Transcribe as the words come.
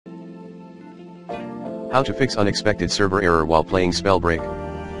How to fix unexpected server error while playing Spellbreak?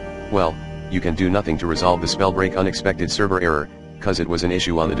 Well, you can do nothing to resolve the Spellbreak unexpected server error, cause it was an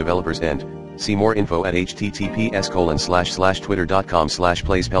issue on the developer's end. See more info at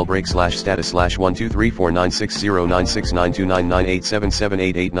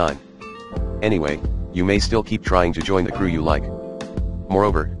https://twitter.com/playspellbreak/status/1234960969299877889. Anyway, you may still keep trying to join the crew you like.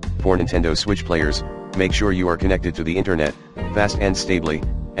 Moreover, for Nintendo Switch players, make sure you are connected to the internet, fast and stably,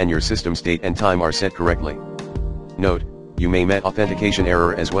 and your system state and time are set correctly. Note, you may met authentication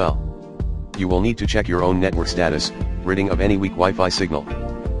error as well. You will need to check your own network status, ridding of any weak Wi-Fi signal.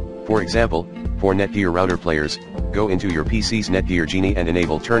 For example, for Netgear router players, go into your PC's Netgear Genie and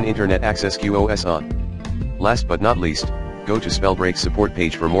enable Turn Internet Access QoS on. Last but not least, go to Spellbreak's support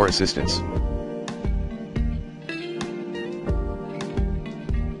page for more assistance.